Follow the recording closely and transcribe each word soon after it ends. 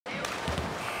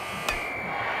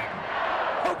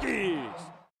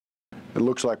It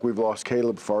looks like we've lost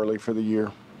Caleb Farley for the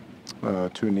year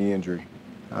to a knee injury.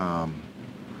 Our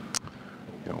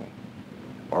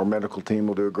medical team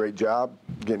will do a great job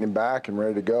getting him back and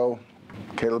ready to go.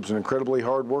 Caleb's an incredibly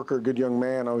hard worker, good young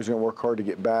man, always going to work hard to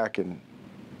get back and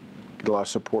get a lot of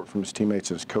support from his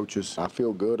teammates and his coaches. I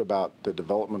feel good about the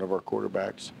development of our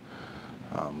quarterbacks.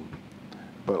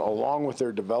 But along with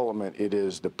their development, it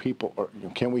is the people,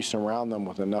 can we surround them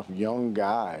with enough young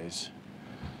guys,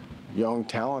 young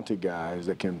talented guys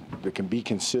that can be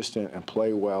consistent and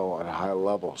play well at a high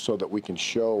level so that we can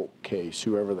showcase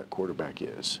whoever that quarterback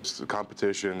is. It's the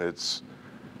competition, it's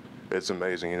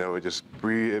amazing, it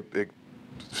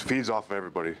feeds off of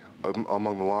everybody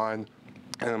among the line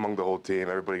and among the whole team.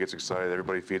 Everybody gets excited,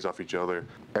 everybody feeds off each other.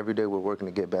 Every day we're working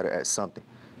to get better at something,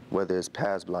 whether it's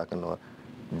pass blocking or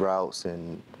routes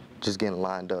and just getting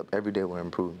lined up. Every day we're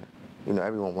improving.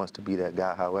 Everyone wants to be that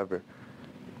guy. However,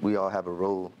 we all have a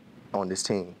role on this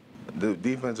team.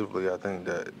 Defensively, I think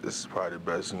that this is probably the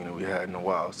best we had in a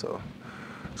while. So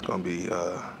it's gonna be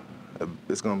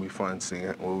fun seeing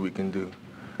what we can do.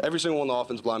 Every single one of the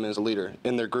offensive linemen is a leader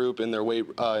in their group, in the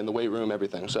weight room,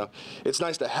 everything. So it's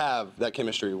nice to have that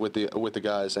chemistry with the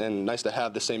guys, and nice to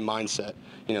have the same mindset,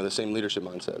 the same leadership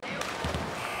mindset.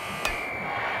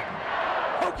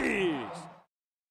 Hokies!